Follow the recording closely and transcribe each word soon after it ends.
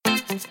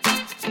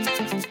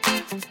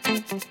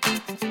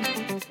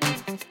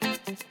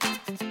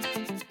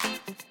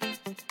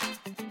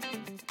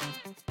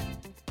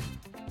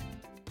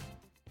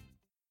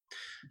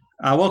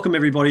Welcome,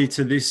 everybody,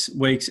 to this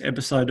week's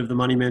episode of the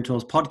Money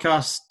Mentors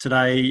podcast.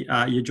 Today,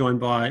 you're joined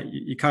by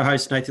your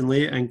co-hosts, Nathan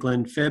Lear and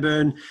Glenn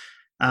Fairburn.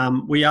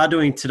 We are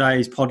doing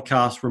today's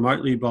podcast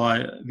remotely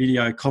by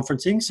video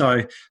conferencing,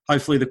 so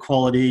hopefully the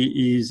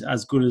quality is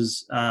as good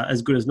as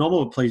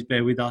normal. But please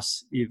bear with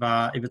us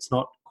if it's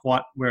not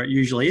quite where it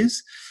usually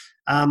is.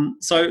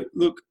 So,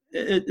 look,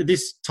 at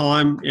this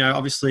time,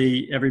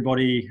 obviously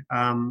everybody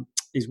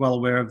is well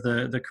aware of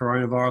the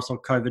coronavirus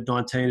or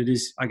COVID-19. It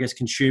is, I guess,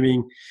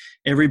 consuming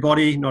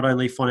everybody, not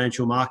only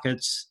financial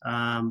markets,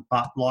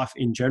 but life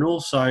in general.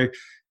 So,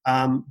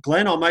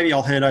 Glenn,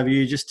 I'll hand over to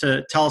you just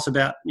to tell us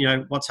about,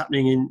 what's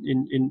happening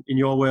in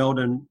your world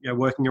and,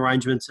 working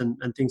arrangements and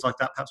things like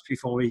that, perhaps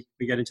before we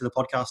get into the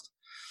podcast.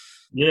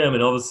 Yeah,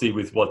 obviously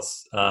with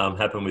what's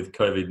happened with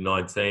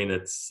COVID-19,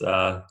 it's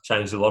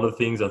changed a lot of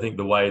things. I think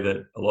the way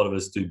that a lot of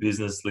us do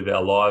business, live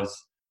our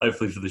lives,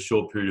 hopefully for the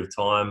short period of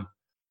time,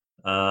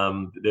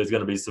 there's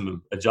going to be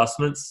some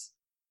adjustments.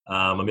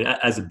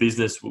 As a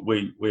business,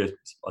 we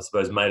I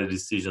suppose made a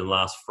decision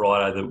last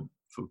Friday that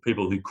for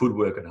people who could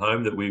work at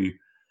home, that we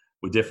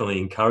were definitely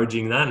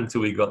encouraging that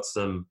until we got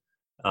some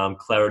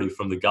clarity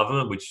from the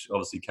government, which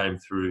obviously came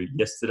through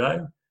yesterday.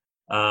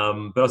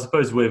 But I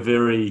suppose we're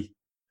very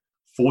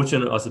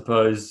fortunate,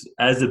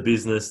 as a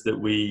business that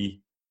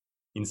we,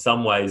 in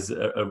some ways,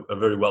 are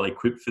very well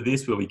equipped for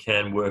this, where we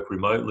can work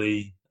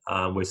remotely.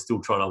 We're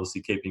still trying to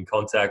obviously keep in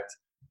contact.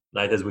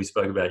 Nate, as we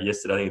spoke about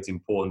yesterday, I think it's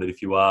important that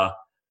if you are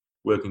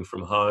working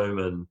from home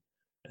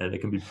and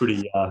it can be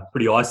pretty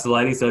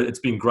isolating. So it's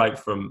been great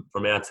from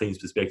our team's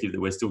perspective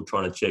that we're still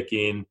trying to check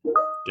in.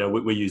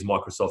 We use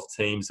Microsoft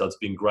Teams, so it's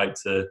been great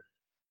to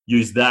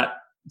use that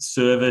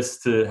service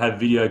to have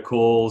video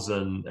calls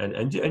and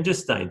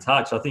just stay in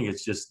touch. I think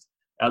it's just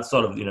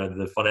outside of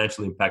the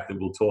financial impact that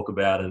we'll talk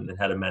about and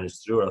how to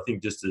manage through it. I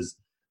think just as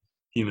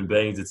human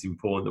beings, it's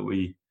important that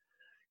we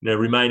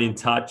remain in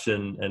touch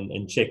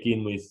and check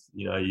in with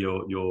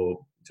your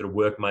sort of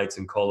workmates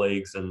and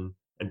colleagues and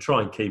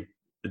try and keep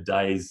the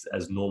days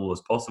as normal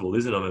as possible,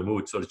 isn't it? We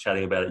were sort of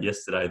chatting about it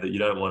yesterday, that you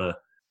don't want to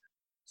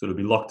sort of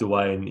be locked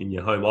away in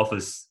your home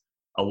office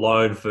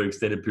alone for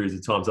extended periods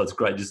of time. So it's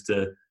great just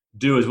to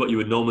do as what you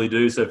would normally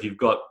do. So if you've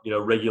got,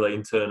 regular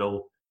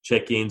internal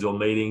check-ins or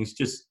meetings,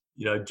 just,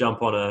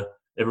 jump on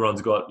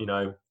everyone's got,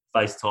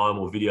 FaceTime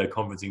or video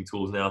conferencing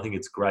tools now. I think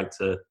it's great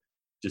to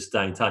just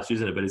stay in touch,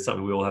 isn't it? But it's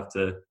something we all have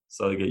to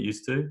slowly get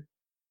used to.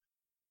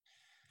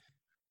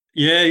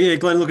 Yeah,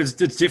 Glenn. Look, it's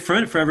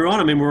different for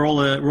everyone. We're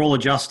all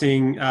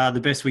adjusting the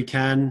best we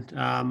can.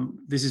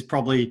 This is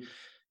probably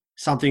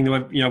something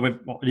that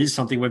it is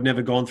something we've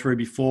never gone through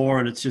before,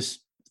 and it's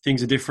just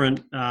things are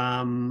different.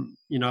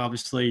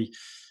 Obviously,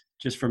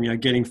 just from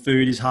getting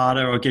food is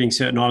harder, or getting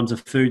certain items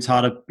of food's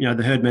harder.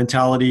 The herd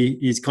mentality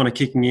is kind of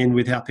kicking in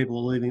with how people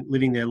are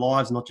living their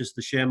lives, not just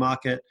the share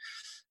market.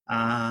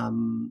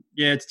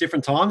 It's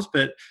different times,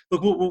 but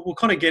look, we'll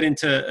kind of get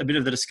into a bit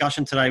of the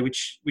discussion today,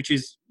 which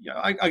is,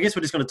 I guess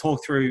we're just going to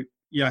talk through,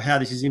 how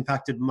this has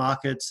impacted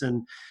markets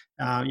and,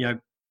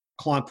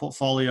 client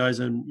portfolios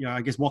and,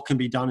 I guess what can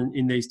be done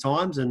in these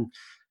times. And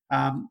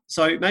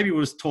so maybe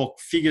we'll just talk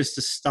figures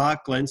to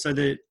start, Glenn. So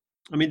the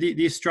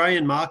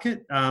Australian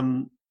market,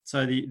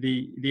 so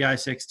the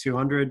ASX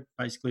 200,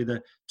 basically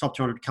the top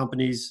 200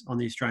 companies on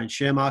the Australian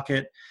share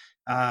market,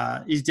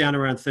 is down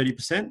around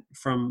 30%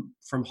 from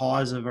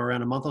highs of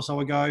around a month or so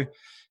ago.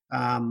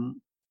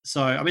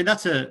 So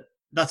that's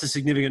a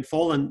significant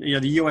fall, and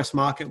the US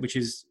market, which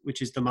is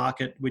the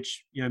market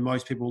which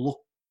most people look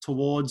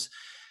towards,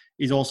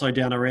 is also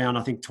down around,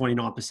 I think,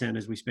 29%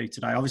 as we speak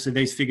today. Obviously,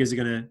 these figures are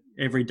going to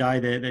every day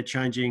they're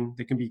changing.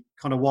 There can be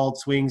kind of wild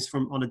swings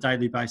on a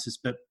daily basis,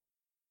 but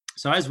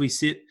so as we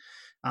sit,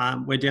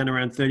 we're down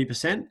around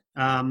 30%.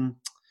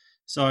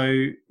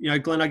 So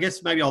Glenn, I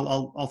guess maybe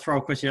I'll throw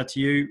a question out to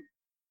you.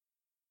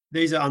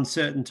 These are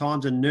uncertain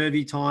times and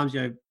nervy times.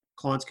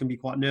 Clients can be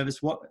quite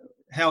nervous.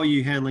 How are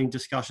you handling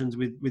discussions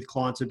with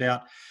clients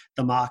about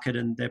the market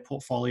and their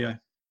portfolio?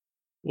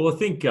 Well, I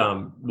think,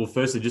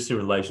 firstly, just in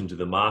relation to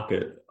the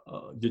market,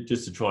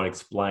 just to try and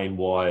explain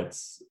why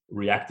it's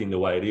reacting the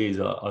way it is,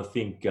 I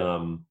think,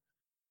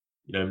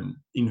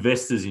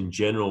 investors in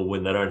general,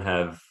 when they don't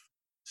have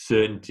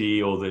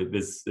certainty or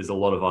there's a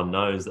lot of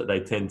unknowns, that they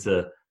tend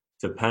to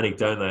panic,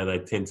 don't they? They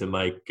tend to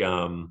make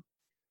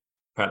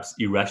perhaps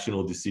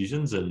irrational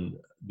decisions, and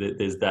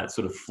there's that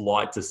sort of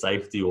flight to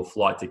safety or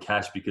flight to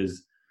cash,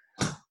 because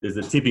there's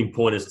a tipping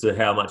point as to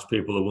how much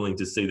people are willing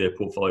to see their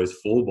portfolios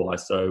fall by.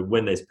 So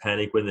when there's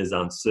panic, when there's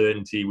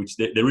uncertainty, which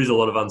there is a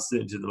lot of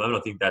uncertainty at the moment,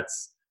 I think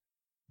that's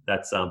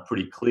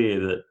pretty clear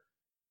that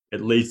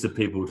it leads to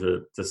people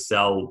to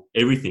sell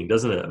everything,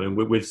 doesn't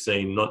it? We've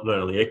seen not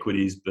only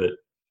equities, but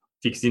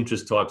fixed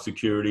interest type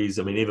securities.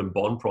 Even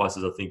bond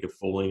prices, I think, are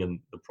falling, and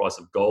the price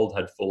of gold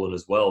had fallen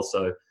as well.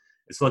 So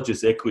it's not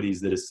just equities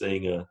that are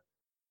seeing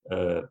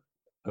a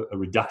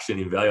reduction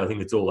in value. I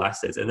think it's all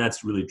assets, and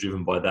that's really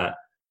driven by that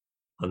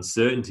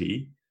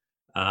uncertainty.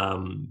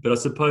 But I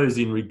suppose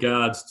in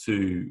regards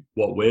to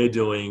what we're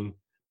doing,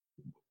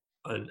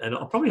 and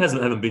I probably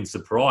haven't been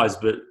surprised,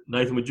 but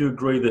Nathan, would you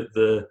agree that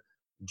the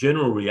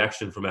general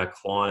reaction from our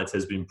clients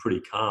has been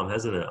pretty calm,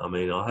 hasn't it? I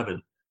mean, I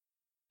haven't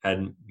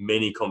had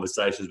many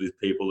conversations with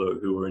people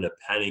who were in a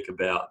panic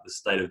about the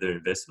state of their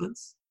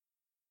investments.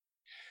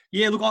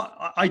 Yeah, look,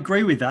 I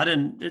agree with that,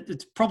 and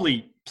it's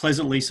probably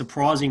pleasantly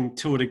surprising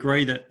to a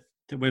degree that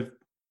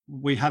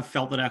we have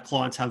felt that our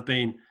clients have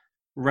been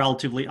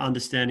relatively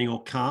understanding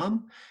or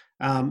calm.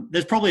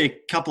 There's probably a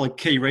couple of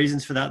key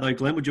reasons for that, though.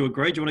 Glenn, would you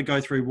agree? Do you want to go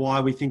through why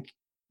we think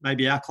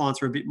maybe our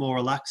clients are a bit more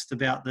relaxed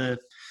about a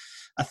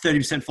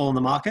 30% fall in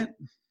the market?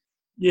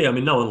 Yeah, I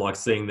mean, no one likes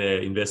seeing their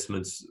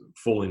investments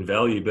fall in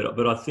value,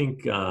 but I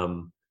think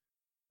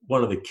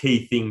one of the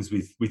key things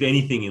with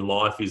anything in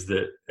life is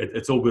that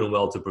it's all good and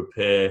well to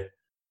prepare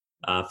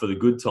for the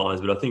good times,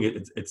 but I think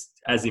it's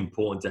as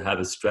important to have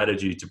a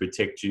strategy to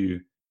protect you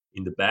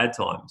in the bad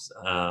times.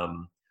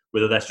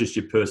 Whether that's just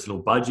your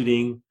personal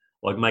budgeting,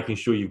 like making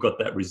sure you've got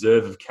that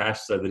reserve of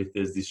cash so that if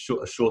there's this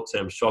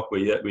short-term shock where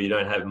you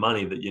don't have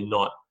money, that you're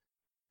not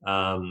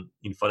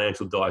in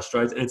financial dire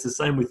straits. And it's the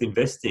same with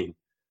investing.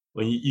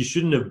 When you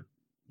shouldn't have,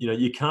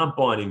 you can't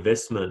buy an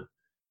investment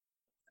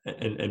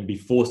and be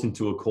forced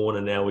into a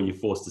corner now where you're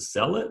forced to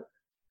sell it.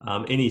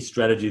 Any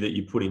strategy that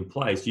you put in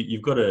place,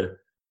 you've got to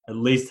at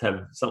least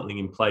have something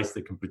in place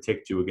that can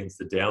protect you against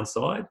the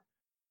downside.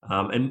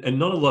 And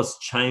not a lot's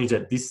changed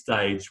at this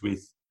stage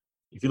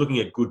if you're looking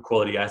at good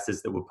quality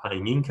assets that were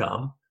paying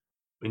income.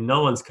 I mean,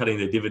 no one's cutting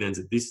their dividends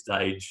at this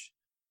stage.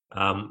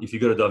 If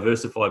you've got a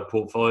diversified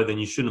portfolio, then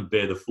you shouldn't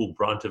bear the full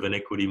brunt of an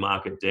equity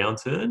market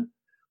downturn.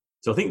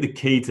 So I think the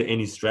key to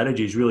any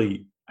strategy is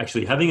really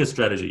actually having a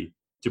strategy.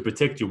 To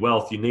protect your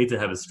wealth, you need to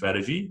have a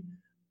strategy.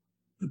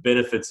 The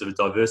benefits of a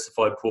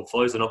diversified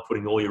portfolio is not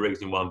putting all your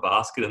eggs in one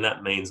basket, and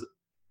that means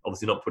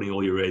obviously not putting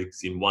all your eggs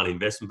in one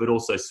investment, but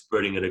also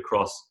spreading it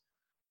across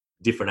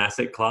different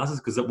asset classes,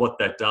 because what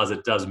that does,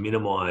 it does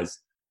minimize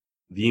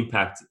the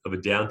impact of a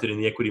downturn in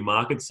the equity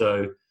market.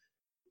 So,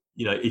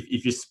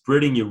 if you're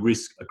spreading your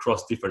risk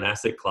across different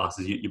asset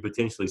classes, you're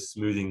potentially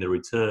smoothing the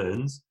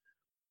returns.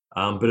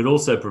 But it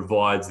also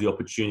provides the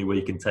opportunity where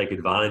you can take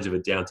advantage of a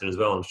downturn as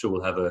well. I'm sure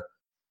we'll have a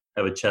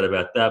chat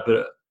about that.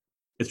 But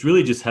it's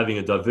really just having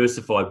a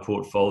diversified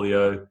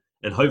portfolio,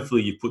 and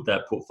hopefully you put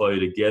that portfolio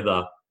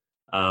together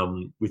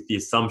with the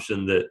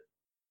assumption that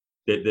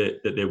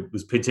there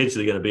was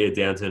potentially going to be a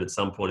downturn at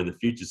some point in the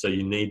future. So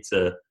you need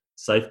to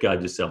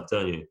safeguard yourself,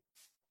 don't you?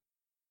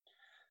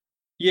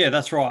 Yeah,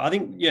 that's right. I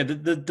think,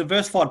 the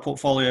diversified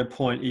portfolio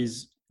point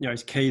is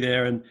key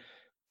there.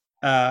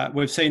 And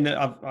we've seen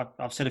that,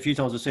 I've said a few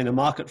times, we've seen the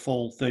market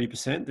fall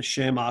 30%, the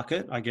share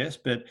market, I guess,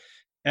 but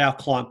our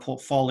client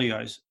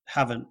portfolios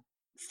haven't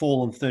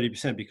fallen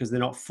 30% because they're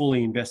not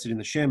fully invested in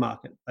the share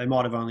market. They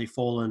might have only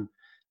fallen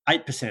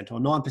 8% or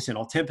 9%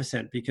 or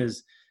 10%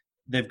 because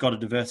they've got a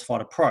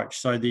diversified approach.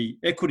 So the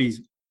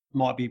equities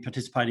might be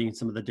participating in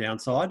some of the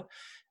downside,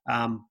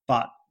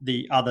 but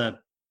the other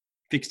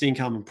fixed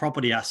income and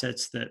property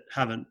assets that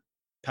haven't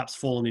perhaps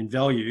fallen in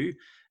value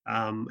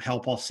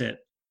help offset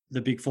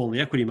the big fall in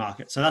the equity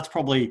market. So that's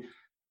probably,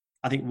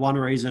 I think, one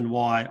reason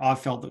why I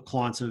felt that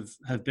clients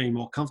have been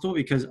more comfortable,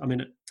 because I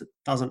mean, it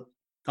doesn't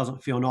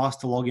feel nice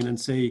to log in and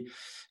see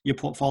your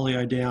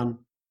portfolio down,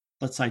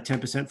 let's say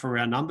 10% for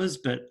round numbers,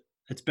 but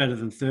it's better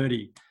than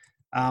 30.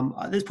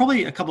 There's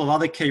probably a couple of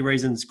other key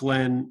reasons,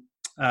 Glenn.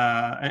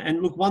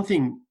 And look, one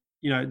thing,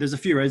 there's a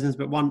few reasons,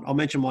 but one, I'll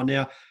mention one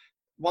now.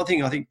 One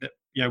thing I think that,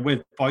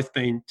 we've both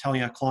been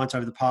telling our clients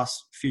over the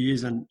past few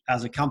years, and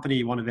as a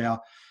company, one of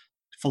our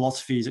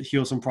philosophies at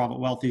Hewison Private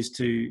Wealth is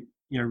to,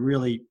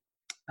 really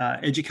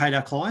educate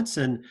our clients.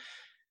 And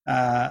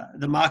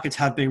the markets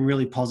have been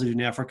really positive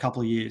now for a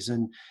couple of years.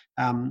 And,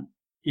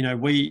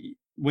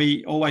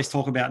 we always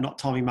talk about not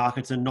timing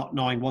markets and not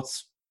knowing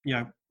what's,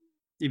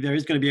 if there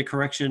is going to be a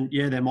correction,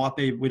 there might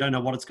be. We don't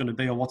know what it's going to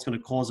be or what's going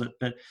to cause it,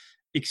 but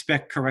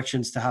expect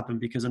corrections to happen,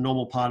 because a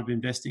normal part of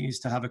investing is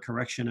to have a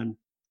correction. And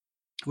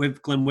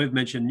Glenn, we've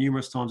mentioned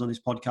numerous times on this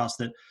podcast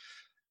that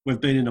we've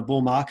been in a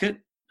bull market.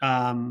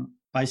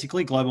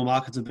 Basically, global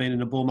markets have been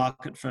in a bull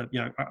market for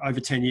over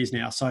 10 years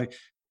now. So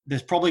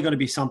there's probably going to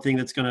be something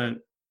that's going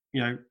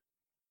to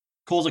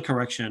cause a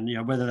correction.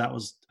 Whether that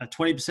was a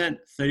 20%,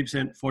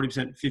 30%,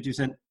 40%,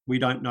 50%, we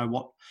don't know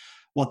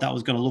what that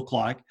was going to look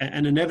like.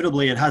 And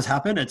inevitably, it has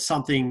happened. It's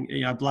something,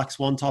 black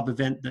swan type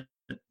event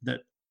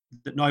that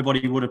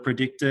nobody would have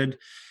predicted.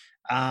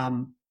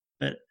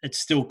 But it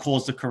still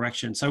caused a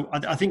correction. So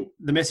I think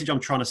the message I'm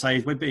trying to say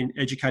is we've been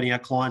educating our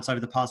clients over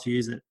the past few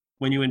years that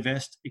when you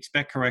invest,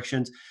 expect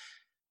corrections.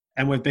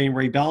 And we've been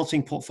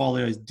rebalancing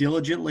portfolios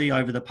diligently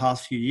over the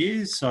past few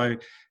years. So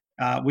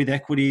with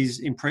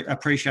equities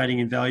appreciating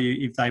in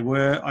value, if they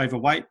were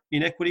overweight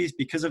in equities,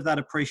 because of that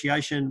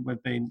appreciation,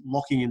 we've been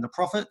locking in the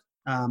profit.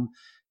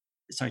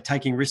 So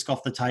taking risk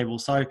off the table.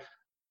 So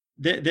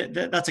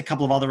that's a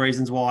couple of other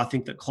reasons why I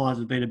think that clients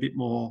have been a bit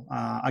more,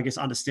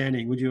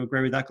 understanding. Would you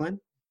agree with that, Glenn?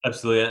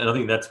 Absolutely. And I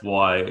think that's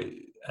why,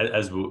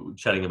 as we were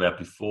chatting about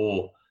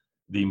before,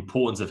 the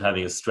importance of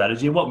having a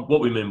strategy. And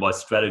what we mean by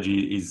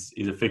strategy is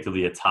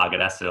effectively a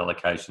target asset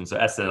allocation. So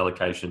asset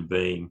allocation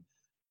being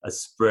a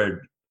spread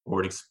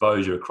or an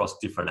exposure across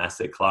different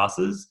asset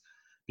classes.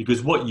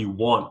 Because what you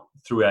want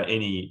throughout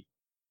any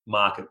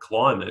market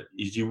climate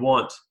is you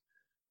want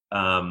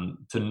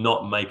to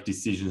not make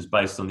decisions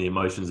based on the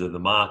emotions of the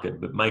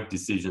market, but make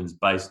decisions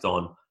based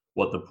on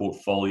what the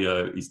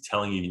portfolio is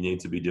telling you need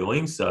to be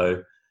doing.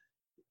 So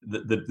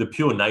the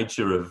pure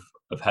nature of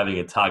having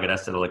a target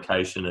asset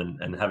allocation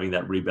and having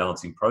that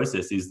rebalancing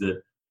process is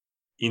that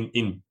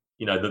in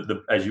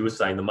as you were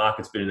saying, the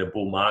market's been in a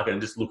bull market,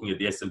 and just looking at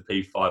the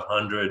S&P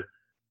 500,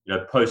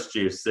 post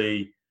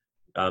GFC,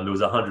 there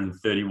was a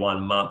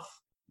 131 month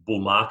bull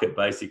market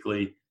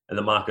basically, and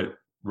the market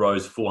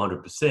rose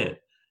 400%.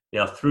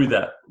 Now, through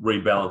that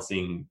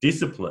rebalancing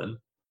discipline,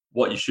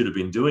 what you should have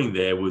been doing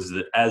there was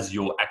that as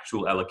your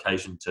actual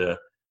allocation to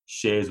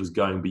shares was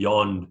going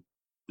beyond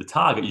the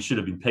target, you should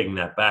have been pegging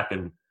that back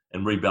and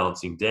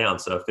rebalancing down.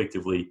 So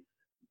effectively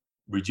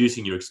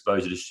reducing your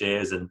exposure to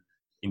shares and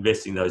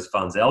investing those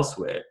funds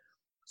elsewhere.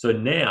 So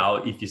now,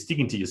 if you're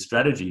sticking to your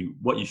strategy,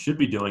 what you should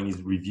be doing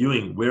is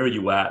reviewing where are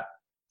you at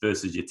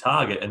versus your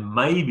target. And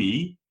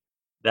maybe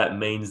that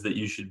means that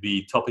you should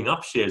be topping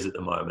up shares at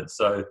the moment.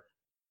 So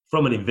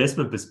from an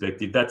investment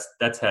perspective,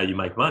 that's how you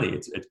make money.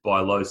 It's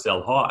buy low,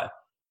 sell high.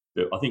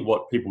 But I think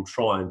what people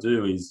try and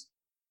do is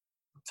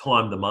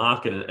time the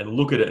market and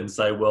look at it and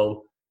say,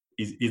 well,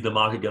 is the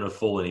market going to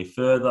fall any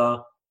further?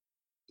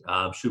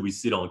 Should we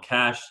sit on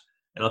cash?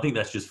 And I think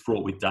that's just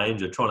fraught with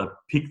danger, trying to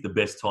pick the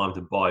best time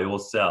to buy or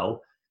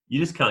sell. You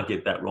just can't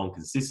get that wrong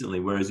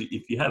consistently. Whereas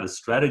if you have a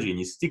strategy and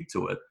you stick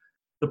to it,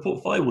 the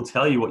portfolio will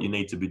tell you what you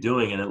need to be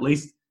doing. And at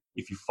least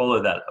if you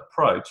follow that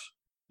approach,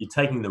 you're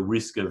taking the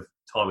risk of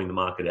timing the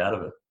market out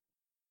of it.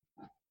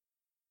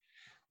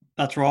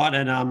 That's right.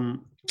 And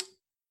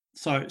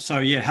so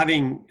yeah,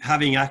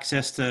 having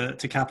access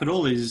to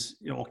capital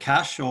or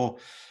cash, or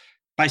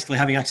basically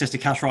having access to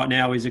cash right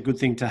now is a good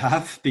thing to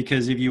have,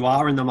 because if you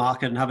are in the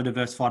market and have a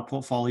diversified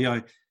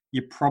portfolio,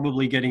 you're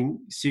probably getting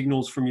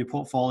signals from your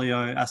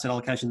portfolio asset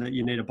allocation that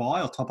you need to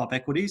buy or top up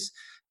equities.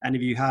 And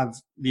if you have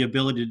the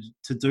ability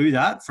to do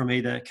that from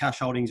either cash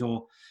holdings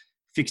or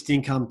fixed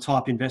income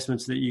type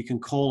investments that you can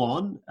call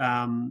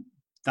on,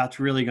 that's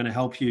really going to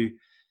help you.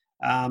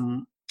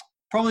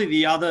 Probably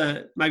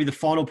maybe the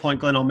final point,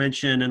 Glenn, I'll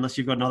mention, unless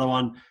you've got another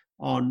one,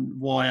 on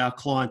why our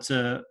clients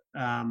are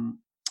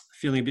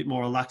feeling a bit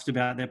more relaxed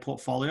about their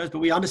portfolios. But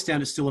we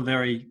understand it's still a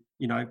very,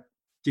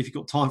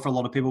 difficult time for a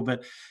lot of people.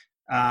 But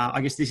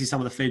I guess this is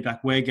some of the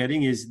feedback we're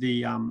getting is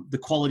the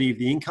quality of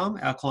the income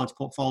our clients'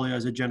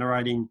 portfolios are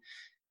generating.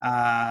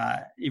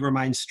 It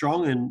remains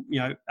strong and,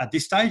 at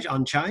this stage,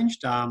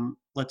 unchanged.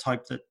 Let's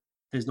hope that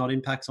there's not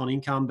impacts on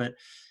income. But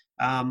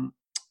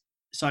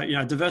so,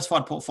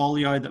 diversified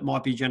portfolio that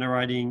might be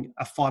generating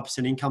a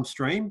 5% income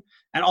stream.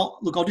 And I'll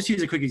just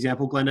use a quick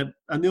example, Glenn.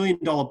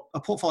 A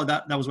portfolio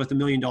that was worth $1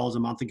 million a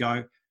month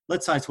ago,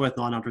 let's say it's worth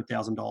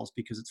 $900,000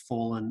 because it's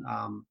fallen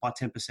by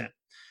 10%.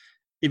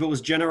 If it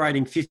was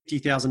generating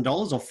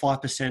 $50,000 or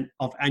 5%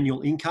 of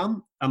annual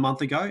income a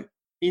month ago,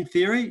 in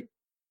theory,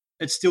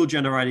 it's still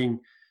generating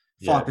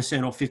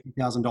 5% or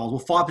 $50,000, or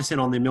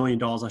 5% on the $1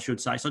 million, I should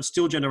say. So it's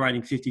still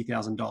generating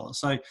 $50,000.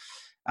 So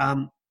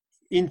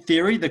in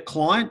theory, the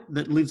client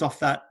that lives off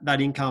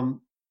that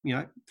income,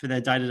 for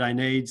their day-to-day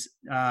needs,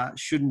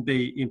 shouldn't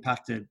be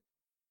impacted.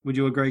 Would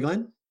you agree,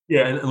 Glenn?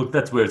 Yeah, and look,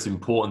 that's where it's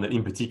important that,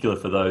 in particular,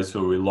 for those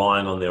who are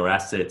relying on their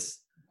assets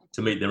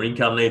to meet their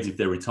income needs, if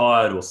they're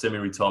retired or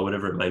semi-retired,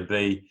 whatever it may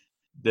be,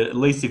 that at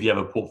least if you have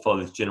a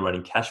portfolio that's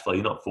generating cash flow,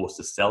 you're not forced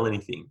to sell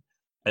anything.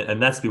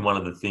 And that's been one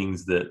of the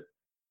things that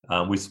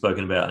we've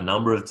spoken about a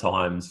number of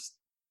times,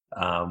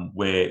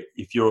 where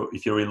if you're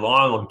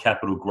relying on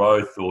capital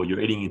growth or you're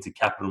eating into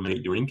capital to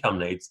meet your income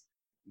needs,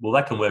 well,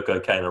 that can work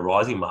okay in a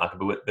rising market,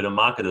 but a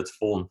market that's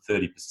fallen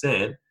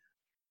 30%,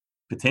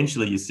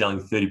 potentially you're selling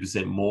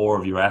 30% more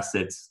of your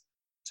assets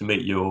to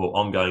meet your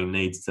ongoing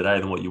needs today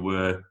than what you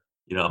were,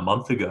 a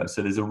month ago.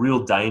 So there's a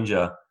real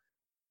danger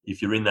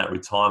if you're in that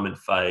retirement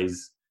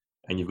phase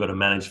and you've got a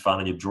managed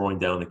fund and you're drawing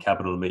down the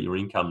capital to meet your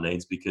income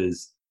needs,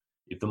 because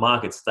if the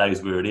market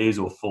stays where it is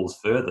or falls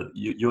further,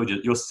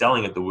 you're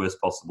selling at the worst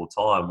possible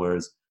time.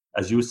 Whereas,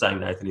 as you were saying,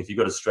 Nathan, if you've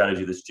got a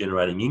strategy that's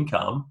generating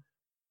income,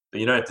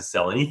 then you don't have to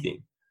sell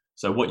anything.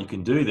 So what you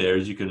can do there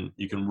is you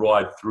can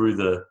ride through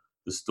the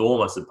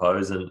storm, I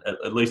suppose, and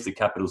at least the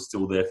capital's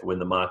still there for when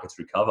the markets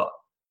recover.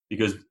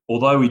 Because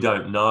although we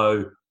don't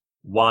know,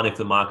 one, if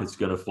the market's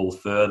going to fall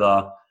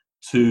further,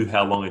 two,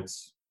 how long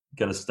it's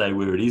going to stay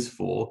where it is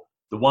for,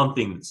 the one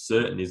thing that's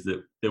certain is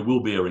that there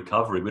will be a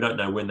recovery. We don't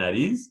know when that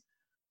is,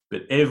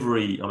 but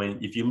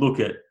if you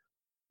look at,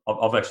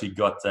 I've actually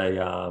got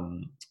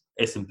a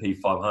S&P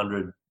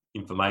 500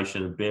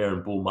 information of bear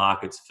and bull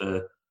markets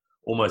for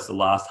almost the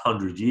last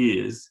 100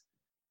 years.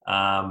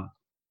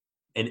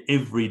 And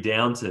every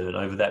downturn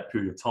over that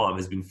period of time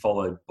has been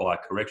followed by a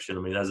correction.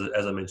 I mean, as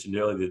I mentioned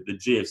earlier, the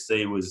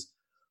GFC was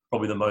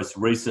probably the most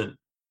recent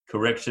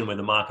correction where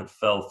the market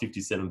fell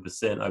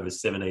 57% over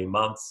 17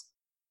 months,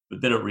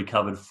 but then it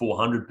recovered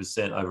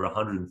 400% over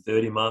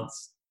 130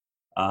 months.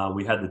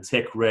 We had the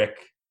tech wreck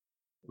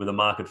where the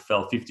market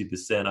fell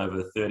 50%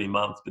 over 30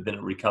 months, but then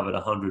it recovered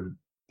 100%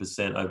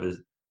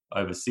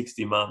 over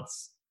 60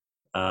 months.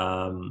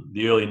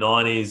 The early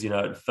 90s,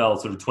 it fell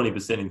sort of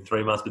 20% in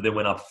 3 months, but then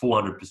went up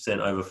 400%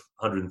 over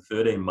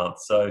 113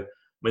 months. So, I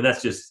mean,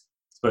 that's just,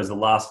 I suppose, the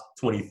last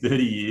 20,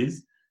 30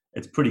 years.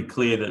 It's pretty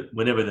clear that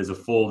whenever there's a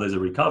fall, there's a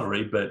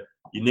recovery, but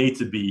you need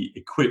to be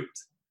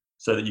equipped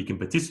so that you can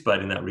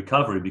participate in that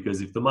recovery,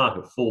 because if the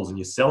market falls and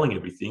you're selling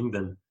everything,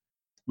 then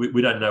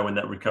we don't know when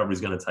that recovery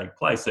is going to take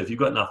place. So if you've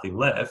got nothing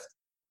left,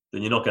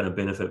 then you're not going to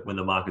benefit when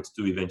the markets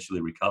do eventually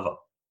recover.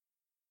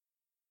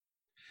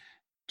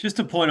 Just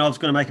a point I was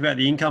going to make about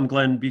the income,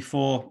 Glenn,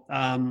 before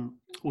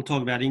we'll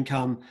talk about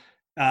income.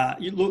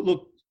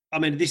 Look, I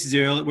mean, this is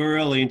early. We're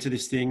early into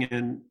this thing,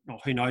 and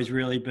who knows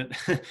really, but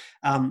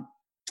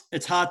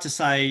it's hard to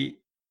say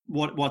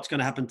what's going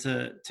to happen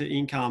to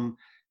income.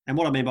 And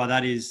what I mean by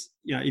that is,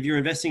 if you're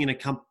investing in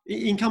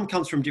income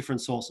comes from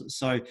different sources.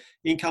 So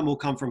income will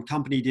come from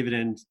company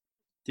dividends.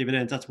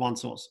 That's one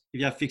source. If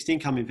you have fixed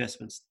income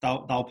investments,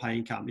 they'll pay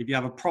income. If you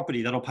have a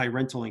property, that'll pay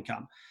rental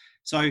income.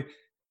 So,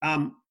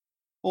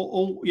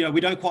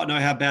 we don't quite know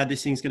how bad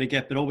this thing's going to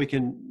get, but all we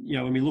can,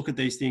 when we look at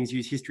these things,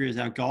 use history as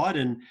our guide.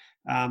 And,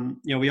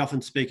 we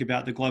often speak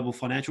about the global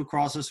financial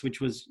crisis,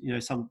 which was,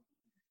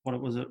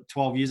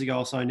 12 years ago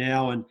or so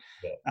now. And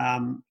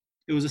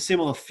it was a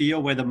similar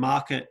feel where the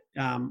market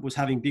was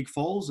having big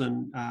falls,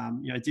 and,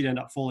 it did end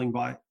up falling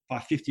by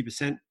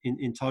 50%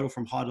 in total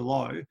from high to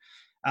low.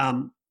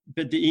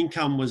 But the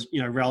income was,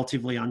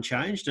 relatively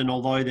unchanged. And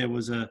although there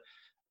was a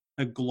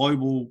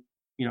global,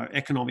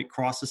 economic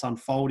crisis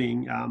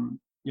unfolding,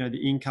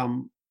 the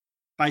income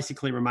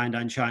basically remained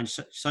unchanged.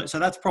 So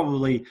that's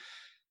probably,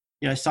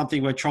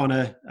 something we're trying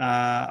to,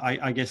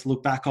 I guess,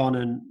 look back on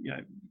and,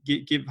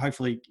 give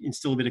hopefully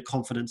instill a bit of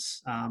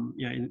confidence,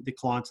 in the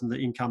clients and the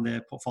income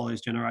their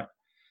portfolios generate.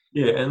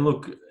 Yeah, and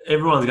look,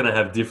 everyone's going to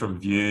have different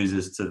views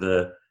as to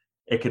the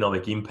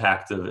economic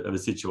impact of a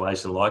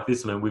situation like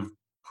this. I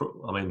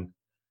mean,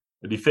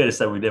 it'd be fair to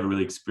say we've never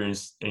really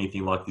experienced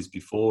anything like this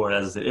before. And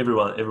as I said,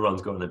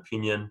 everyone's got an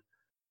opinion.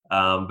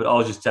 But I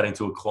was just chatting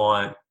to a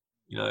client,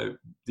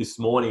 this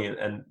morning,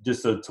 and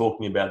just sort of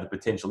talking about the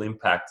potential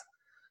impact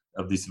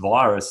of this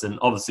virus. And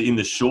obviously, in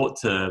the short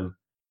term,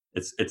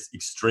 it's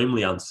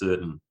extremely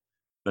uncertain.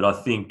 But I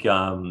think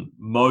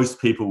most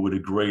people would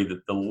agree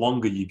that the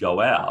longer you go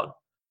out,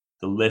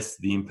 the less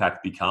the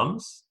impact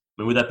becomes.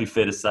 I mean, would that be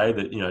fair to say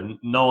that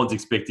no one's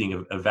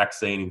expecting a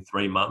vaccine in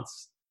 3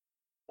 months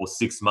or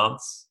 6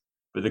 months?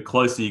 But the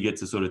closer you get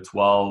to sort of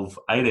 12,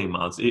 18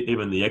 months,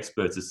 even the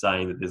experts are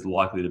saying that there's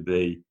likely to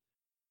be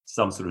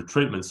some sort of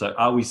treatment. So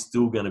are we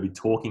still going to be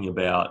talking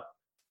about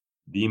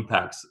the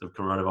impacts of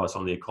coronavirus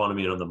on the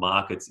economy and on the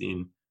markets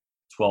in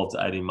 12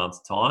 to 18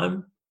 months'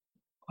 time?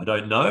 I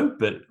don't know,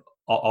 but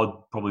I'd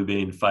probably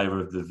be in favour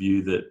of the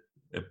view that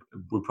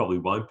we probably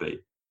won't be.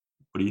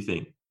 What do you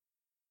think?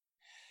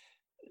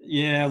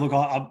 Yeah, look,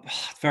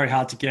 it's very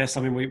hard to guess.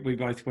 I mean, we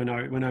both we're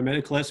no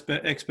medical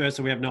experts,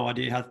 so we have no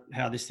idea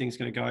how this thing's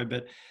going to go.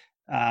 But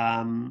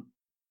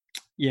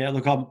yeah,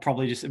 look, I'm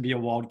probably just it'd be a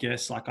wild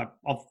guess. Like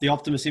the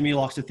optimist in me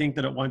likes to think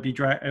that it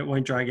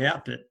won't drag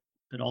out,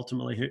 but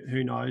ultimately,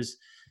 who knows?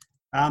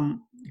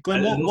 Glenn,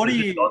 what do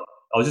you?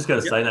 I was just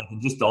going to say, Nathan,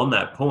 just on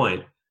that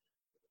point,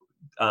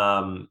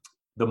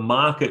 the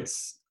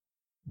markets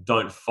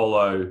don't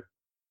follow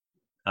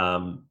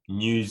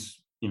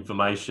news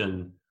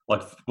information.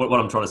 Like what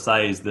I'm trying to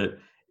say is that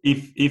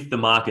if the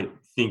market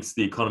thinks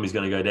the economy is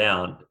going to go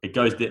down,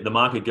 the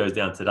market goes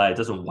down today. It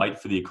doesn't wait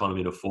for the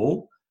economy to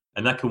fall,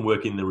 and that can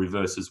work in the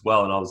reverse as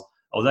well. And I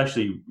was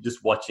actually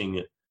just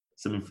watching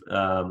some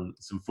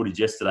footage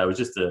yesterday. It was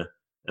just an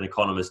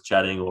economist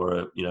chatting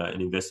or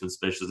an investment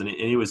specialist, and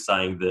he was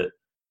saying that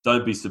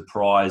don't be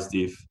surprised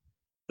if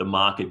the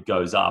market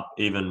goes up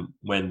even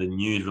when the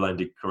news related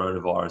to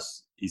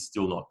coronavirus is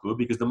still not good,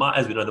 because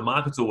as we know, the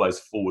market's always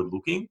forward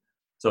looking.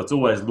 So it's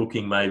always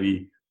looking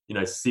maybe,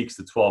 6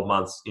 to 12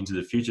 months into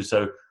the future.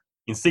 So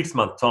in 6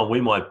 months' time, we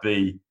might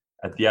be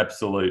at the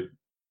absolute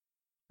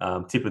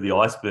tip of the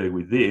iceberg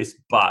with this,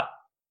 but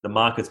the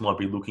markets might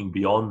be looking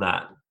beyond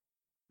that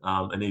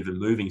and even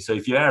moving. So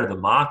if you're out of the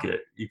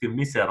market, you can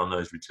miss out on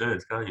those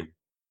returns, can't you?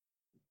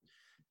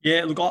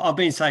 Yeah, look, I've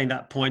been saying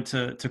that point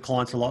to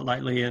clients a lot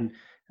lately, and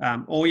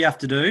all you have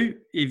to do,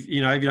 if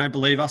you don't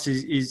believe us,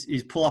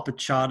 is pull up a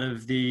chart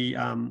of the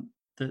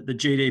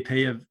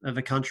GDP of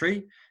a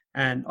country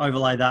and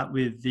overlay that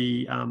with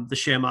the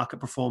share market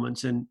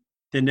performance, and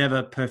they're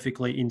never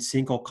perfectly in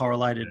sync or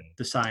correlated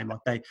the same.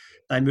 Like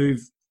they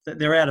move,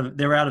 they're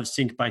out of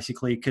sync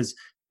basically, because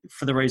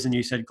for the reason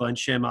you said, Glenn,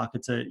 share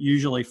markets are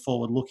usually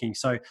forward looking.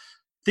 So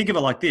think of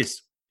it like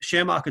this: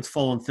 share markets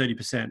fallen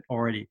 30%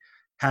 already.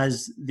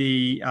 Has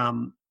the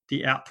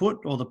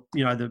output or the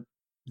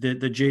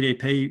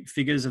GDP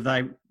figures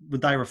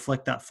would they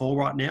reflect that fall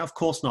right now? Of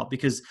course not,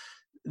 because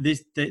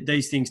these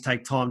things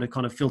take time to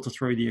kind of filter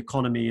through the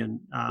economy, and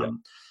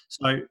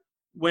so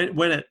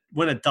when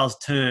it does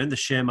turn, the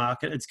share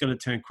market, it's going to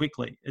turn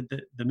quickly.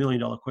 The $1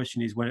 million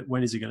question is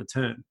when is it going to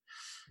turn?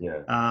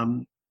 Yeah.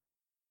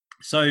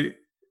 So,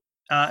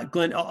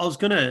 Glenn, I was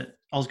going to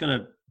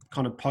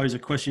kind of pose a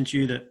question to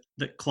you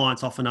that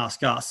clients often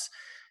ask us.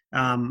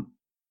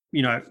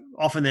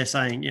 often they're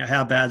saying,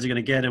 how bad's it going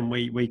to get? And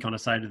we kind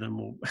of say to them,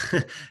 well,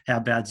 how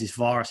bad's this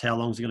virus? How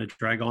long is it going to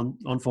drag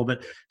on for?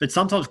 But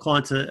sometimes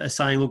clients are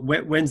saying, look,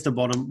 when's the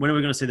bottom? When are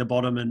we going to see the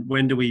bottom? And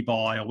when do we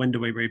buy, or when do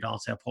we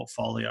rebalance our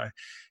portfolio?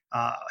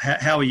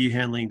 How are you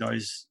handling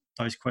those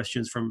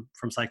questions from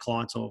say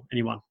clients or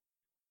anyone?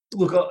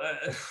 Look,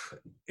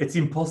 it's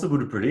impossible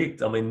to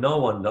predict. I mean, no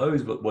one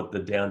knows what the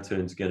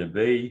downturn's going to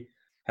be,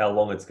 how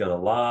long it's going to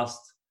last.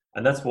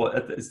 And that's why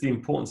it's the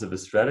importance of a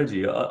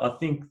strategy. I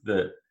think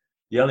that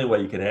the only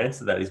way you can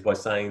answer that is by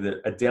saying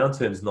that a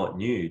downturn's not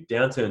new.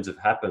 Downturns have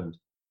happened,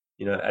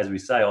 as we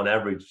say, on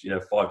average,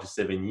 5 to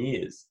 7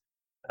 years.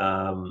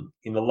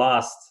 In the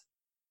last,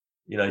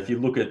 if you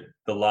look at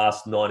the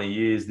last 90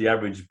 years, the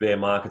average bear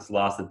market's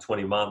lasted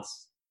 20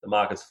 months. The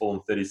market's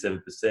fallen 37%,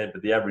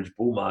 but the average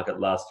bull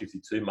market lasts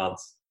 52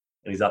 months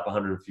and is up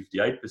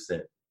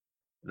 158%.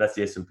 That's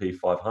the S&P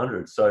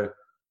 500. So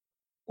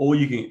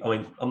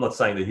I'm not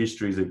saying that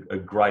history is a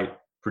great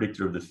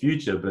predictor of the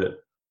future, but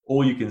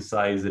all you can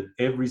say is that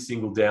every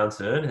single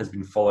downturn has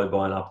been followed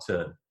by an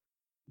upturn.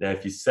 Now,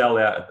 if you sell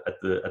out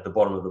at the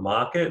bottom of the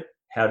market,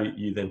 how do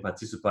you then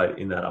participate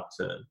in that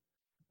upturn?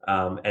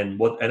 And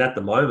at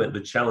the moment,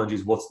 the challenge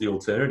is, what's the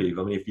alternative?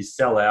 I mean, if you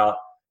sell out,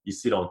 you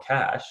sit on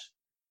cash.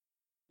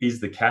 Is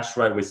the cash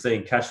rate, we're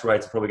seeing cash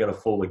rates are probably going to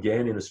fall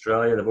again in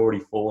Australia. They've already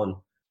fallen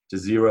to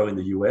 0 in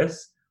the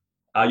US.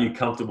 Are you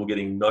comfortable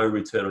getting no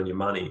return on your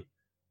money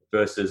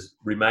versus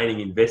remaining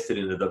invested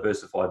in a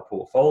diversified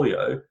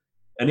portfolio?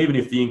 And even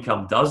if the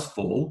income does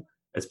fall,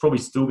 it's probably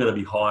still going to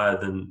be higher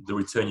than the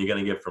return you're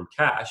going to get from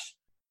cash.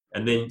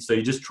 And then, so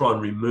you just try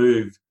and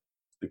remove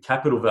the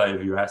capital value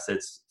of your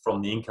assets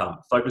from the income.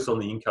 Focus on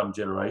the income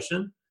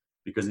generation,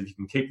 because if you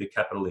can keep the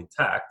capital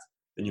intact,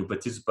 then you'll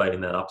participate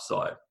in that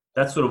upside.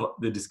 That's sort of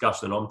the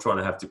discussion that I'm trying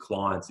to have to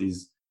clients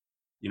is,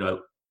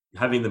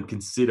 having them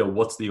consider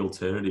what's the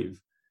alternative.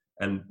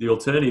 And the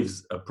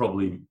alternatives are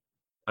probably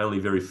only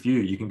very few.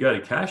 You can go to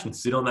cash and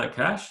sit on that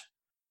cash.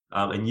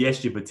 And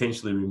yes, you're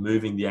potentially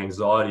removing the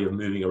anxiety of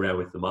moving around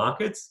with the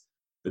markets,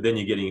 but then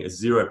you're getting a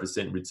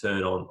 0%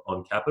 return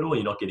on capital.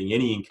 You're not getting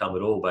any income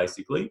at all,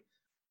 basically.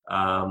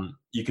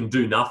 You can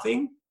do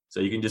nothing. So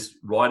you can just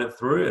ride it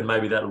through and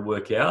maybe that'll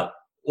work out.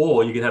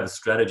 Or you can have a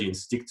strategy and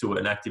stick to it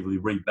and actively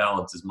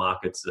rebalance as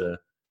markets are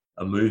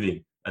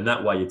moving. And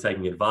that way you're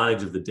taking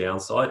advantage of the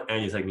downside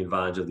and you're taking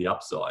advantage of the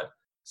upside.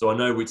 So I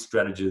know which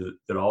strategy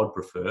that I would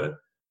prefer,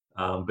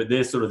 but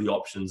they're sort of the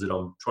options that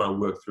I'm trying to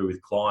work through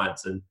with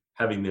clients and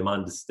having them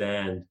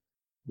understand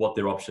what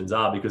their options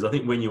are. Because I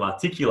think when you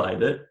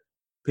articulate it,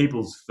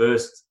 people's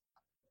first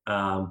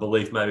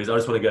belief maybe is, I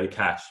just want to go to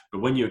cash.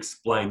 But when you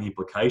explain the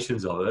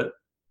implications of it,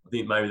 I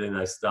think maybe then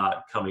they start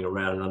coming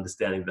around and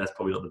understanding that's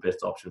probably not the best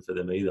option for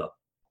them either.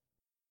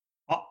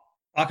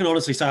 I can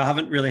honestly say I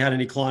haven't really had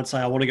any clients say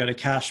I want to go to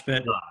cash,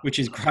 but which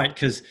is great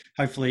because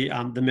hopefully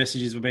the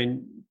messages we've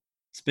been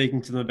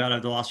speaking to them about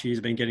over the last few years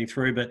have been getting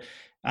through. But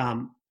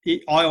I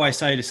always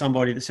say to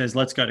somebody that says,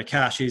 let's go to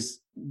cash is,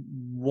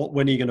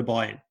 when are you going to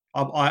buy in?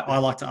 I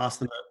like to ask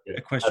them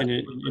a question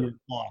in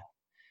reply.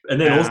 And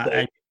then also,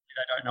 and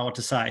they don't know what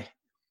to say.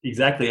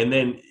 Exactly. And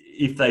then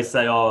if they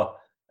say,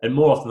 and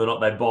more often than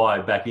not, they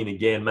buy back in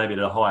again, maybe at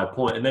a higher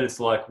point. And then it's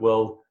like,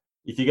 well,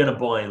 if you're going to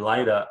buy in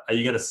later, are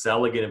you going to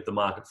sell again if the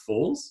market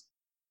falls?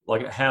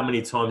 Like, how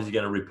many times are you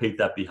going to repeat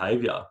that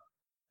behavior?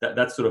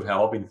 That's sort of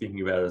how I've been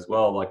thinking about it as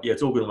well. Like, yeah,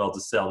 it's all good and well to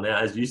sell now.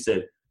 As you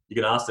said, you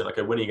can ask them,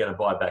 okay, when are you going to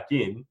buy back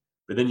in?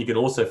 But then you can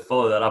also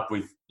follow that up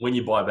with, when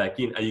you buy back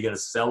in, are you going to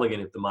sell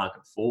again if the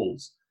market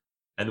falls?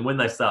 And when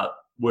they start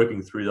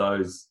working through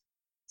those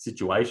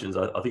situations,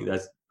 I think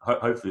that's,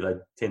 hopefully they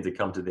tend to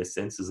come to their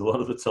senses a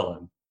lot of the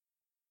time.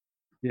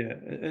 Yeah,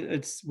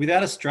 it's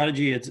without a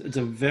strategy, it's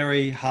a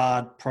very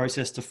hard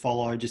process to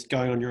follow, just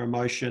going on your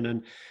emotion,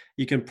 and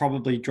you can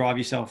probably drive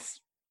yourself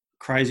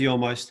crazy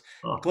almost.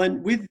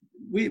 Glenn, with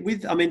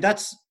I mean,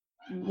 that's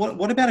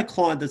what about a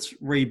client that's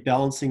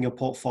rebalancing a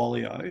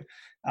portfolio,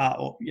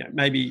 or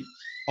maybe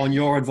on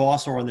your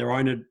advice or on their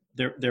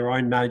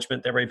own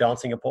management, they're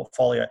rebalancing a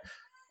portfolio.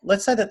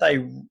 Let's say that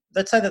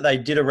they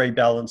did a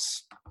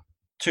rebalance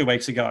 2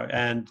 weeks ago,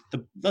 and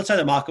let's say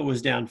the market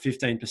was down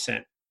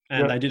 15%.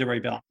 And they did a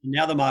rebalance.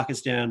 Now the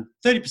market's down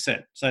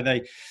 30%. So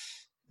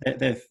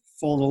they've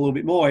fallen a little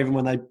bit more, even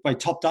when they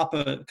topped up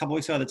a couple of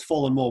weeks ago. That's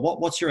fallen more.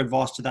 What's your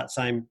advice to that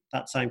same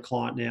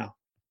client now?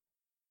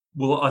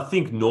 Well, I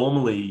think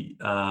normally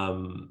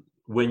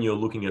when you're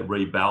looking at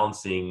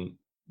rebalancing,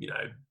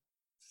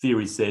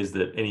 theory says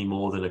that any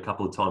more than a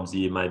couple of times a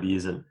year maybe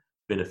isn't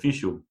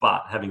beneficial.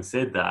 But having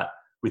said that,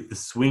 with the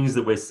swings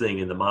that we're seeing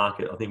in the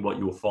market, I think what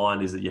you'll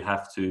find is that you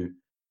have to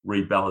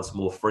rebalance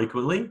more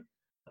frequently.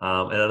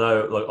 And I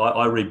know, like,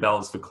 I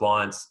rebalanced for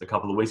clients a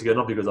couple of weeks ago,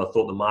 not because I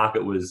thought the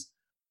market was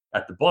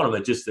at the bottom,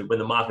 it's just that when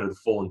the market had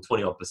fallen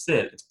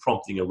 20-odd%, it's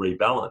prompting a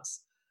rebalance.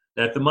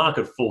 Now, if the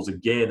market falls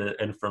again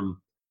and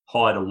from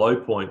high to low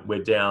point,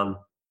 we're down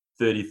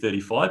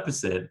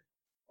 30-35%,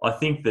 I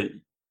think that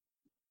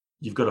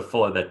you've got to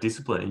follow that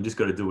discipline. You just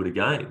got to do it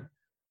again.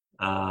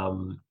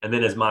 And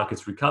then as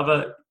markets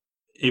recover,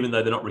 even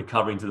though they're not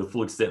recovering to the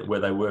full extent where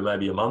they were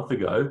maybe a month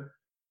ago,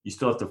 you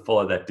still have to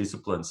follow that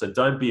discipline. So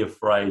don't be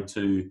afraid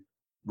to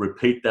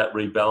repeat that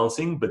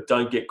rebalancing, but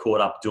don't get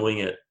caught up doing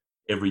it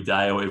every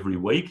day or every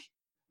week.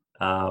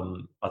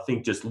 I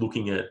think just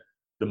looking at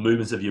the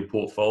movements of your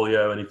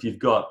portfolio, and if you've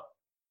got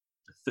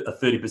a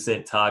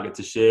 30% target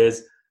to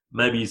shares,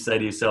 maybe you say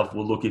to yourself,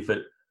 well, look, if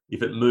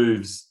it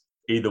moves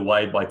either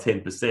way by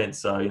 10%,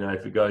 so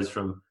if it goes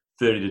from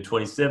 30 to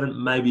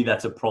 27, maybe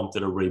that's a prompt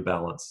at a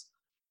rebalance.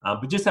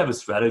 But just have a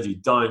strategy.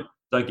 Don't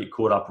get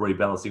caught up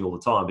rebalancing all the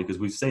time, because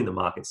we've seen the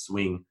market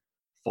swing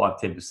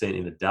 5-10%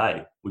 in a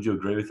day. Would you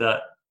agree with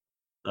that?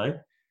 No?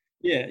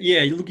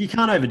 Yeah. Look, you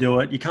can't overdo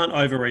it. You can't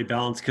over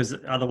rebalance, because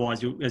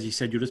otherwise, as you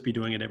said, you'll just be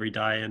doing it every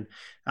day. And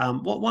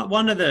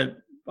one of the,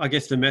 I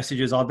guess, the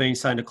messages I've been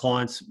saying to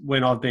clients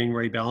when I've been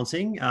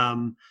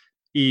rebalancing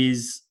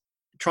is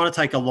trying to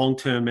take a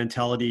long-term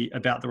mentality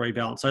about the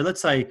rebalance. So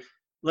let's say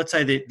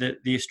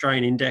the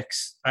Australian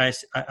index,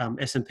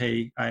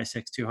 S&P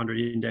ASX 200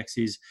 index,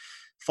 is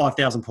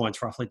 5,000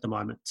 points roughly at the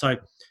moment. So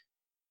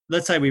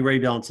let's say we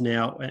rebalance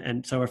now,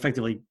 and so we're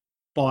effectively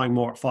buying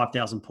more at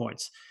 5,000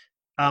 points.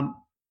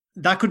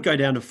 That could go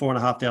down to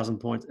 4,500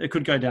 points. It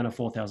could go down to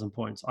 4,000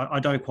 points. I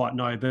don't quite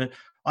know, but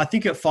I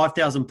think at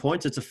 5,000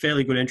 points, it's a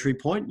fairly good entry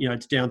point.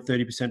 It's down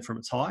 30% from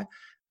its high.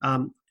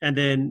 And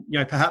then,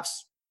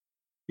 perhaps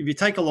if you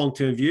take a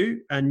long-term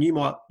view, and we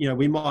might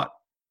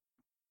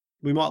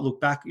look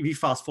back, if you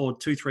fast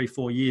forward 2, 3,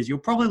 4 years, you'll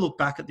probably look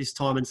back at this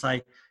time and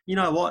say, you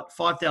know what,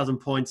 5,000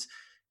 points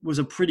was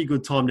a pretty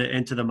good time to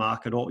enter the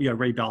market, or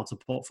rebalance a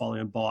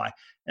portfolio and buy.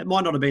 It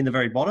might not have been the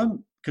very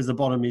bottom, because the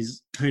bottom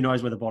is, who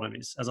knows where the bottom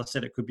is. As I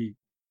said, it could be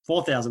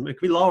 4,000, it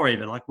could be lower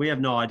even. Like, we have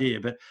no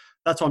idea. But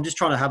that's why I'm just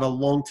trying to have a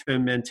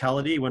long-term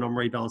mentality when I'm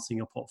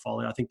rebalancing a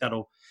portfolio. I think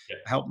that'll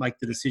help make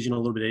the decision a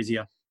little bit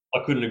easier. I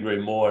couldn't agree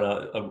more.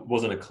 And I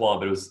wasn't a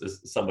client, but it was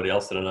somebody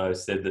else that I know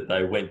said that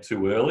they went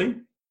too early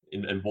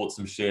and bought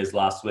some shares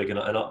last week. And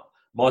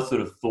my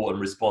sort of thought and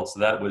response to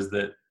that was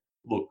that,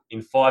 look,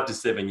 in 5 to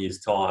 7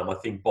 years' time, I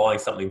think buying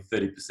something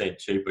 30%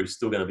 cheaper is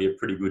still going to be a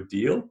pretty good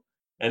deal.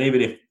 And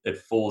even if it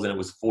falls and it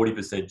was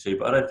 40%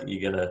 cheaper, I don't think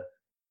you're going to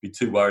be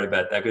too worried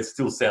about that. It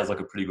still sounds like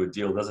a pretty good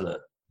deal, doesn't it?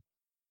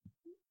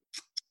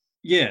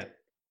 Yeah,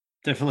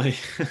 definitely.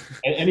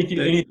 and if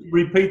you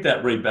repeat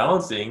that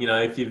rebalancing,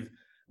 if you've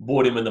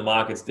bought in when the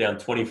market's down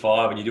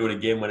 25 and you do it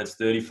again when it's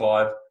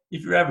 35,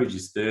 if your average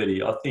is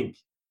 30, I think,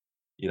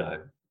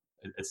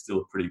 it's still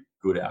a pretty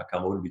good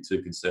outcome. I wouldn't be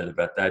too concerned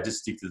about that.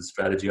 Just stick to the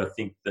strategy. I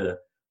think the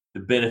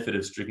benefit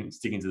of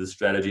sticking to the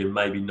strategy and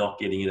maybe not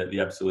getting in at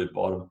the absolute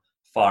bottom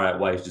far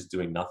outweighs just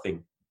doing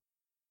nothing.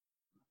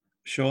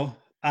 Sure.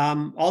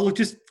 I'll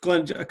just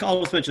mention a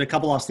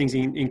couple last things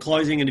in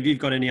closing, and if you've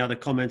got any other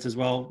comments as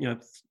well,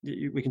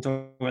 we can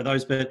talk about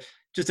those. But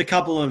just a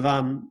couple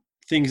of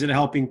things that are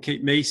helping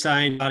keep me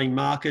sane regarding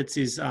markets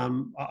is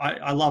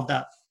I love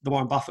the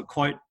Warren Buffett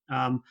quote.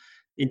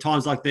 In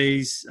times like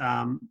these,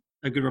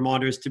 a good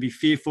reminder is to be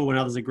fearful when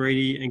others are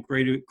greedy, and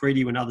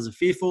greedy when others are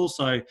fearful.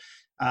 So,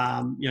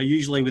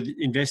 usually with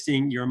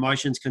investing, your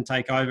emotions can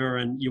take over,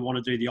 and you want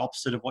to do the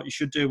opposite of what you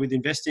should do with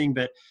investing.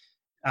 But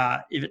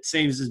if it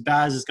seems as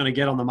bad as it's going to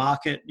get on the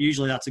market,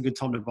 usually that's a good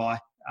time to buy.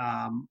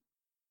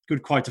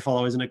 Good quote to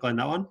follow, isn't it, Glenn,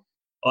 that one?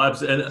 Oh,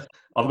 absolutely. And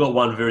I've got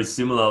one very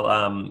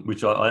similar,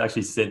 which I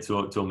actually sent to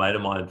a mate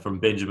of mine from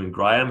Benjamin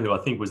Graham, who I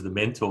think was the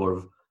mentor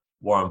of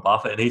Warren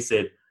Buffett. And he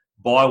said,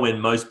 buy when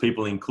most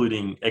people,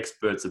 including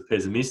experts, are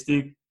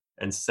pessimistic,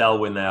 and sell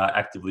when they are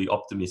actively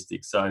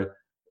optimistic. So,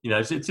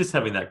 it's just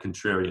having that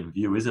contrarian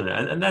view, isn't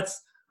it? And that's,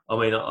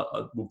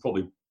 we'll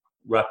probably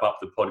wrap up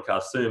the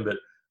podcast soon, but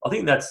I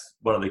think that's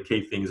one of the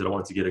key things that I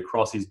want to get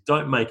across is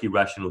don't make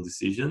irrational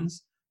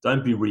decisions.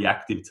 Don't be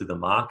reactive to the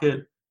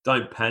market.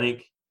 Don't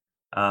panic.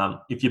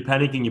 If you're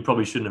panicking, you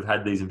probably shouldn't have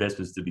had these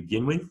investments to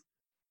begin with.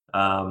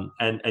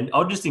 And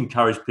I'll just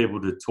encourage people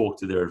to talk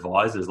to their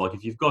advisors. Like,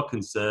 if you've got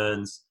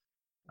concerns,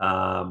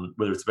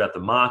 whether it's about the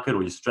market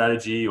or your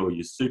strategy or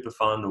your super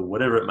fund or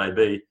whatever it may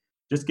be,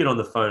 just get on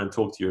the phone and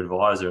talk to your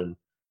advisor. And,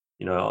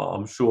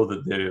 I'm sure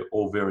that they're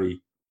all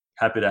very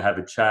happy to have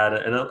a chat.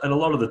 And a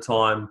lot of the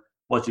time,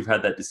 once you've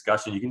had that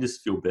discussion, you can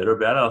just feel better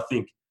about it. I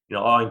think,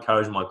 I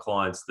encourage my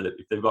clients that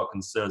if they've got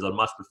concerns, I'd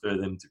much prefer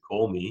them to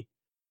call me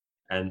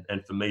and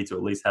for me to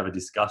at least have a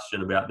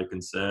discussion about the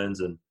concerns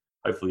and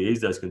hopefully ease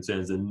those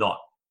concerns, and not.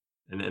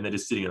 And they're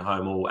just sitting at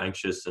home all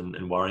anxious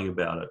and worrying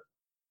about it.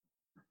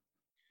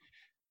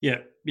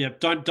 Yeah.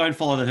 Don't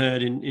follow the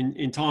herd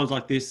in times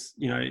like this.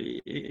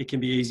 It can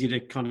be easy to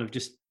kind of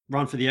just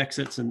run for the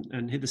exits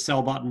and hit the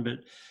sell button, but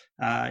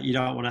you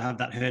don't want to have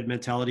that herd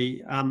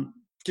mentality.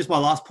 Just my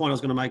last point I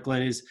was going to make,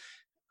 Glenn, is,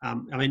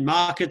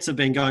 markets have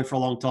been going for a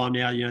long time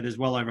now. There's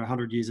well over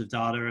 100 years of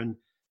data, and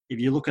if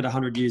you look at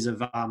 100 years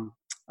of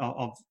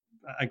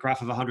a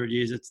graph of 100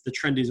 years, the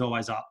trend is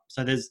always up.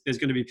 So there's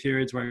going to be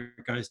periods where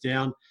it goes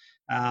down.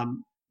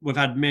 We've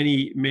had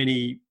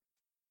many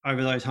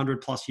over those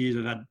 100 plus years.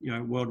 We've had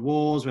world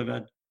wars, we've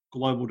had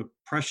global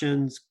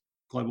depressions,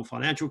 global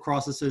financial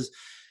crises.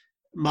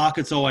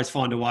 markets always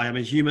find a way. I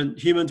mean,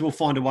 humans will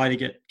find a way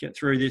to get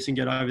through this and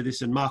get over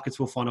this, and markets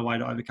will find a way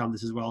to overcome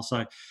this as well.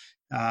 So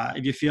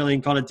if you're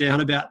feeling kind of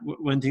down about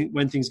when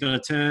things are going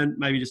to turn,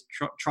 maybe just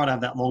try to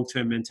have that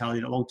long-term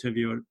mentality, that long-term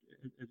view.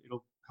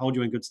 It'll hold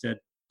you in good stead.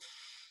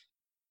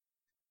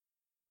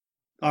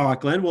 All right,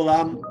 Glenn.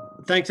 Well,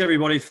 thanks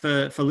everybody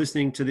for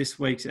listening to this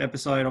week's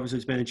episode. Obviously,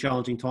 it's been a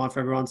challenging time for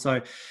everyone. So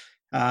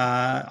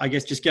I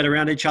guess just get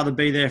around each other,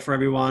 be there for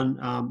everyone.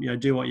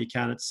 Do what you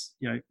can. It's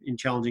in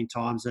challenging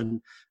times,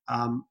 and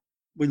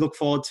we look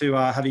forward to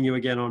having you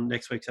again on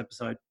next week's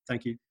episode.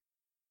 Thank you.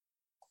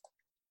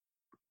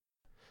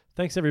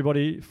 Thanks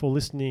everybody for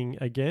listening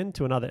again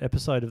to another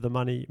episode of the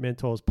Money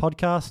Mentors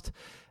podcast.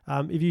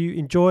 If you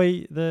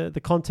enjoy the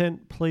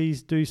content,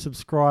 please do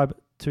subscribe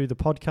to the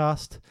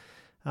podcast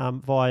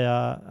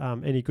via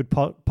any good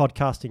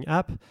podcasting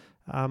app.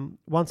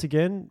 Once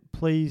again,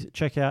 please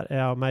check out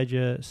our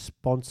major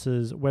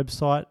sponsors'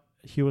 website,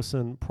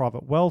 Hewison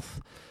Private Wealth.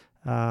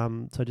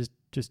 So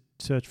just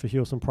search for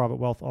Hewison Private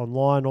Wealth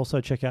online. Also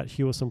check out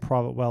Hewison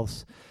Private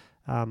Wealth's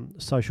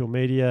social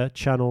media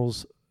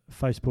channels,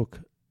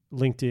 Facebook,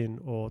 LinkedIn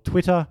or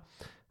Twitter.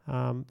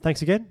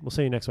 Thanks again. We'll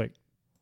see you next week.